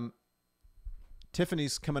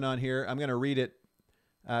 Tiffany's coming on here. I'm going to read it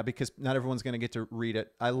because not everyone's going to get to read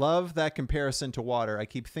it. I love that comparison to water. I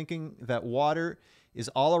keep thinking that water is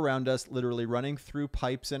all around us, literally running through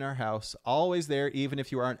pipes in our house, always there, even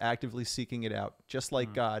if you aren't actively seeking it out. Just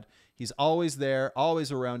like God, he's always there,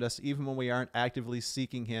 always around us, even when we aren't actively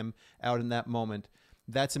seeking him out in that moment.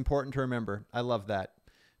 That's important to remember. I love that.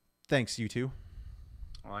 Thanks, you two.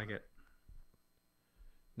 I like it.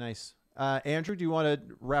 Nice. Andrew, do you want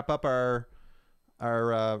to wrap up our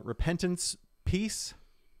repentance piece?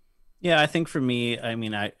 Yeah, I think for me, I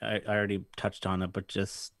mean, I already touched on it, but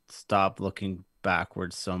just stop looking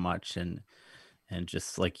backwards so much and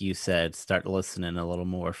just like you said, start listening a little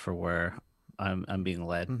more for where I'm being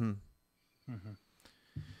led.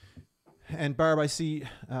 And Barb, I see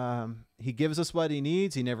he gives us what he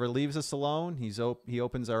needs. He never leaves us alone. He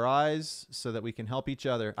opens our eyes so that we can help each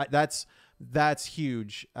other. That's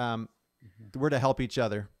huge. We're to help each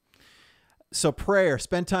other. So prayer,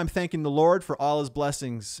 spend time thanking the Lord for all his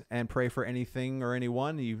blessings and pray for anything or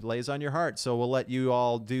anyone he lays on your heart. So we'll let you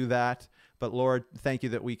all do that. But Lord, thank you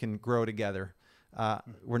that we can grow together.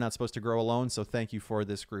 We're not supposed to grow alone. So thank you for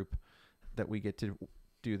this group that we get to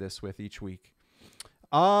do this with each week.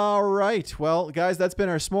 All right. Well, guys, that's been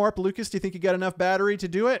our smorp. Lucas, do you think you got enough battery to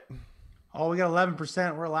do it? Oh, we got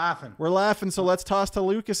 11%. We're laughing. We're laughing, so let's toss to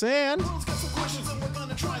Lucas and... World's got some questions and we're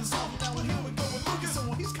gonna try and solve them now. And here we go with Lucas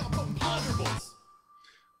and he's got ponderables.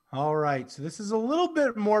 All right. So this is a little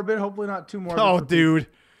bit morbid. Hopefully not too morbid. Oh, dude.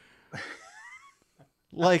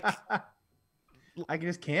 Like... I can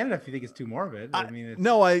just can it if you think it's too morbid. I mean,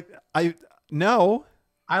 no.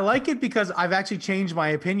 I like it because I've actually changed my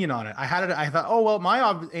opinion on it. I thought, oh, well, my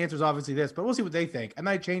answer is obviously this, but we'll see what they think. And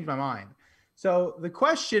then I changed my mind. So the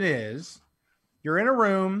question is, you're in a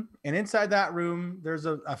room, and inside that room, there's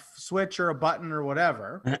a switch or a button or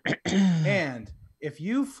whatever. And if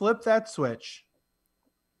you flip that switch,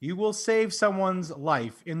 you will save someone's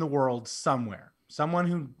life in the world somewhere. Someone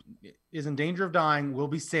who is in danger of dying will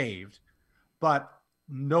be saved, but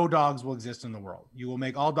no dogs will exist in the world. You will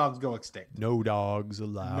make all dogs go extinct. No dogs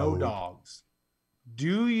allowed. No dogs.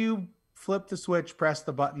 Do you flip the switch, press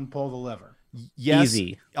the button, pull the lever? Yes.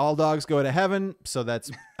 Easy. All dogs go to heaven, so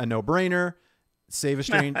that's a no-brainer. Save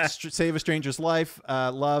a stranger's life.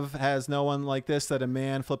 Love has no one like this, that a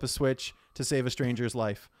man flip a switch to save a stranger's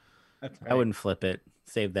life. That's right. I wouldn't flip it.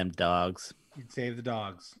 Save them dogs. You'd save the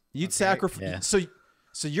dogs. You'd sacrifice. Yeah.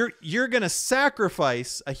 So you're gonna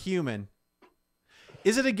sacrifice a human.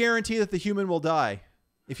 Is it a guarantee that the human will die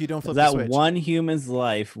if you don't flip the switch? That one human's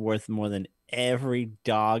life worth more than every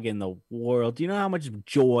dog in the world? Do you know how much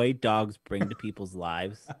joy dogs bring to people's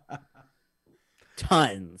lives?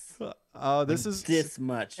 Tons. Oh, this is this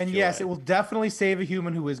much. And joy. yes, it will definitely save a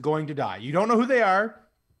human who is going to die. You don't know who they are.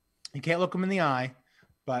 You can't look them in the eye,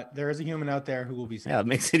 but there is a human out there who will be saved. Yeah, it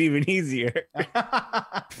makes it even easier.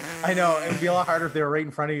 I know. It would be a lot harder if they were right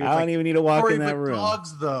in front of you. I don't even need to walk in that room.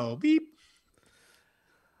 Dogs, though. Beep.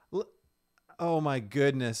 Oh my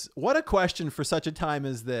goodness. What a question for such a time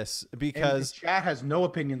as this, because and chat has no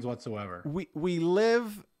opinions whatsoever. We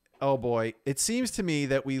live, oh boy, it seems to me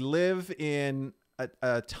that we live in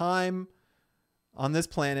a time on this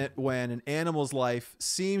planet when an animal's life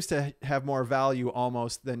seems to have more value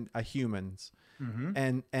almost than a human's.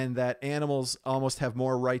 Mm-hmm. And that animals almost have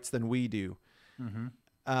more rights than we do.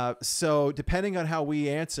 Mm-hmm. So depending on how we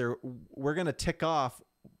answer, we're going to tick off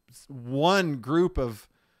one group of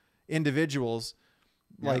individuals.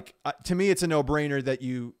 Yeah. Like to me, it's a no-brainer that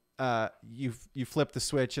you flip the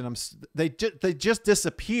switch and they just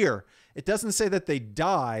disappear. It doesn't say that they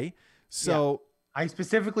die. So I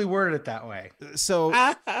specifically worded it that way. so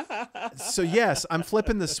yes, I'm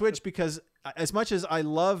flipping the switch because as much as I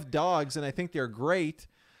love dogs and I think they're great,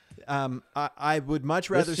 I would much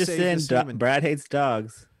rather save this human. Brad hates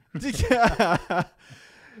dogs.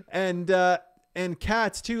 And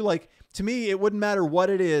cats too. Like, to me, it wouldn't matter what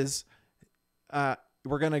it is. We're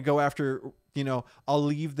going to go after, I'll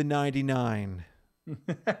leave the 99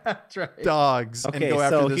 That's right. dogs and go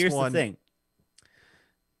after this here's one. the thing.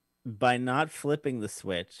 By not flipping the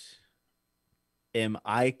switch, am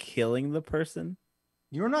I killing the person?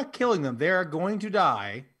 You're not killing them. They are going to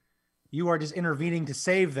die. You are just intervening to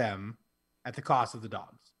save them at the cost of the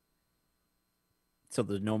dogs. So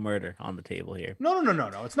there's no murder on the table here. No.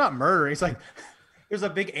 It's not murder. It's like there's a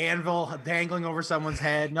big anvil dangling over someone's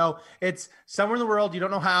head. No, it's somewhere in the world. You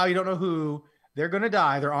don't know how, you don't know who. They're going to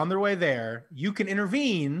die. They're on their way there. You can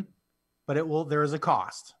intervene, but there is a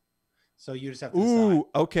cost. So you just have to decide.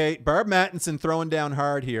 Okay. Barb Mattinson throwing down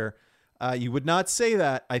hard here. You would not say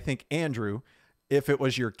that, I think, Andrew, if it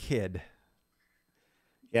was your kid.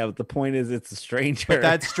 Yeah, but the point is it's a stranger. But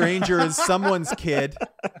that stranger is someone's kid.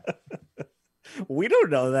 We don't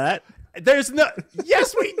know that. There's no...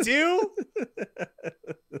 Yes, we do.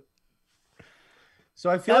 So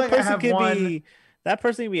I feel like I have one... That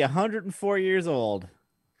person could be 104 years old.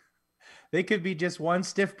 They could be just one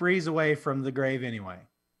stiff breeze away from the grave anyway.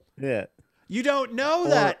 Yeah. You don't know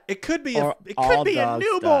that. It could be a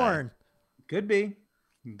newborn. Die. Could be.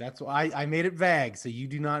 That's why I made it vague, so you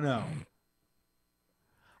do not know.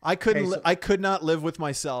 I could not live with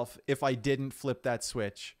myself if I didn't flip that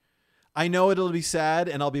switch. I know it'll be sad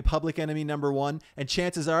and I'll be public enemy number one, and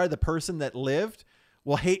chances are the person that lived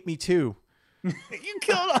will hate me too. You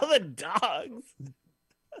killed all the dogs.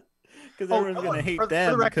 Because everyone's going to hate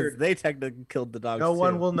them because they technically killed the dogs. No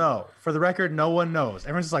one will know. For the record, no one knows.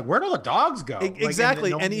 Everyone's just like, where'd all the dogs go?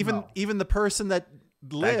 Exactly. And even the person that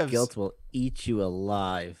lives. That guilt will eat you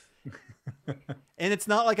alive. And it's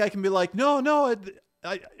not like I can be like, no,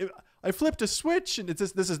 I flipped a switch and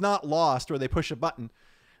this is not Lost where they push a button.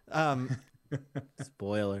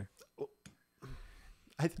 Spoiler.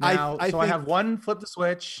 I have one flip the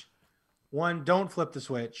switch, one don't flip the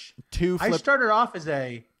switch. I started off as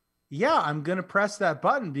I'm going to press that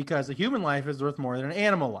button because a human life is worth more than an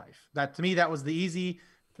animal life. That to me, that was my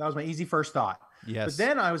easy first thought. Yes. But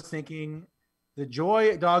then I was thinking the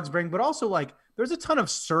joy dogs bring, but also like there's a ton of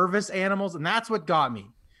service animals, and that's what got me.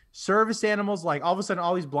 Service animals, like all of a sudden,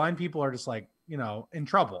 all these blind people are just like, in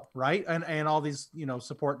trouble, right? And all these,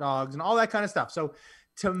 support dogs and all that kind of stuff. So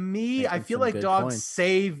to me, I feel like dogs points.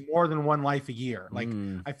 save more than one life a year. Like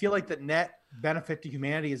I feel like the net benefit to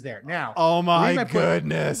humanity is there. Now, Oh my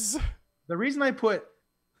goodness. the reason I put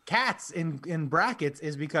cats in brackets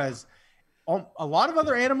is because a lot of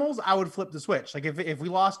other animals I would flip the switch. Like if we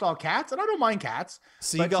lost all cats, and I don't mind cats,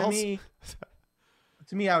 Seagulls? but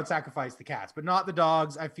to me, I would sacrifice the cats, but not the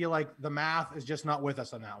dogs. I feel like the math is just not with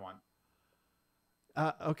us on that one.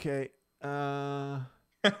 Okay.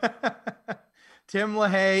 Tim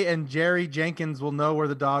LaHaye and Jerry Jenkins will know where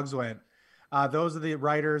the dogs went. Those are the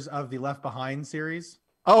writers of the Left Behind series.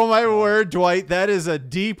 Oh my word, Dwight. That is a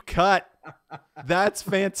deep cut. That's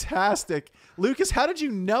fantastic. Lucas, how did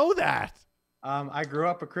you know that? I grew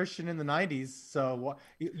up a Christian in the 90s. So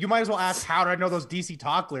you might as well ask, how did I know those DC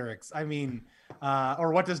Talk lyrics? I mean,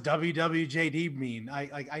 or what does WWJD mean?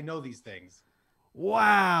 I know these things.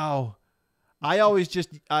 Wow. I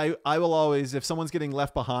will always, if someone's getting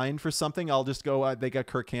left behind for something, I'll just go, they got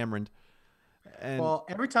Kirk Cameron. And Well,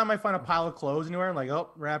 every time I find a pile of clothes anywhere, I'm like,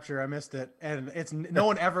 oh, Rapture, I missed it. And it's no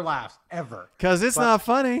one ever laughs, ever. because it's not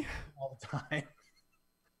funny. All the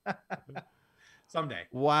time. Someday.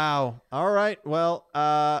 Wow. All right. Well,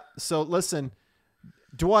 so listen,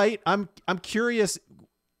 Dwight, I'm curious.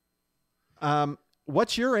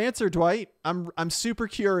 What's your answer, Dwight? I'm super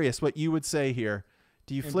curious what you would say here.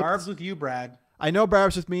 Do you And flip? Barb's with you, Brad. I know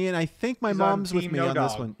Barb's with me, and I think my She's on mom's with team me no on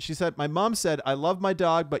this dog. one. She said, my mom said, I love my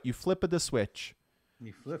dog, but you flip the switch.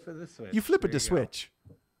 You flip it the switch. You flip There the you go. switch.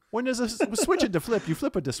 When there's a switch it to flip, you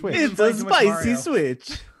flip it to switch. It's It's a playing too much spicy Mario.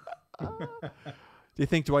 switch. Do you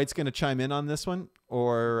think Dwight's going to chime in on this one,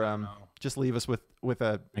 or know. just leave us with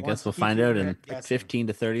a I Wants guess to we'll keep find you out in guessing. like 15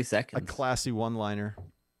 to 30 seconds. classy one-liner?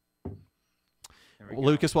 There we go.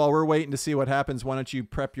 Lucas, while we're waiting to see what happens, why don't you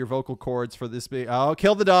prep your vocal cords for this? Oh,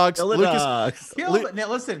 kill the dogs. Kill the Lucas, dogs. Kill. Lu- Now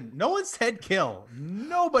listen, no one said kill.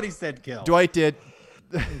 Nobody said kill. Dwight did.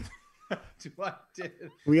 Dwight did.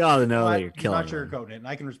 We all know But that you're he's killing not them. sugarcoating it, and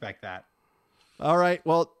I can respect that. All right.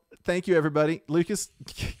 Well, thank you, everybody. Lucas.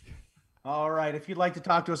 All right. If you'd like to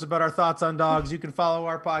talk to us about our thoughts on dogs, you can follow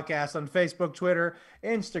our podcast on Facebook, Twitter,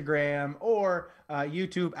 Instagram, or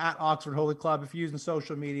YouTube at Oxford Holy Club. If you're using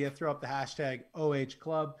social media, throw up the hashtag OH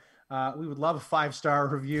Club. We would love a 5-star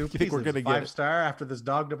review. think we're gonna get it? 5-star after this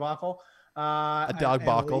dog debacle? A dog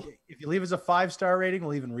debacle. If you leave us a 5-star rating,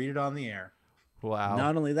 we'll even read it on the air. Wow.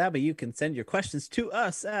 Not only that, but you can send your questions to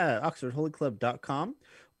us at oxfordholyclub.com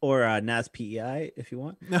or NASPEI if you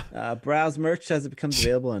want. Browse merch as it becomes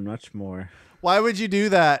available and much more. Why would you do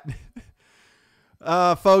that?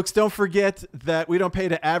 Folks, don't forget that we don't pay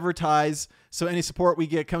to advertise, so any support we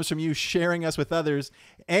get comes from you sharing us with others.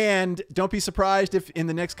 And don't be surprised if in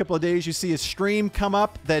the next couple of days you see a stream come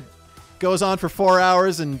up that goes on for 4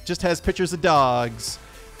 hours and just has pictures of dogs.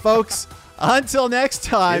 Folks, until next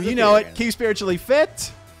time, you know it, keep spiritually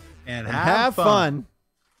fit And and have fun.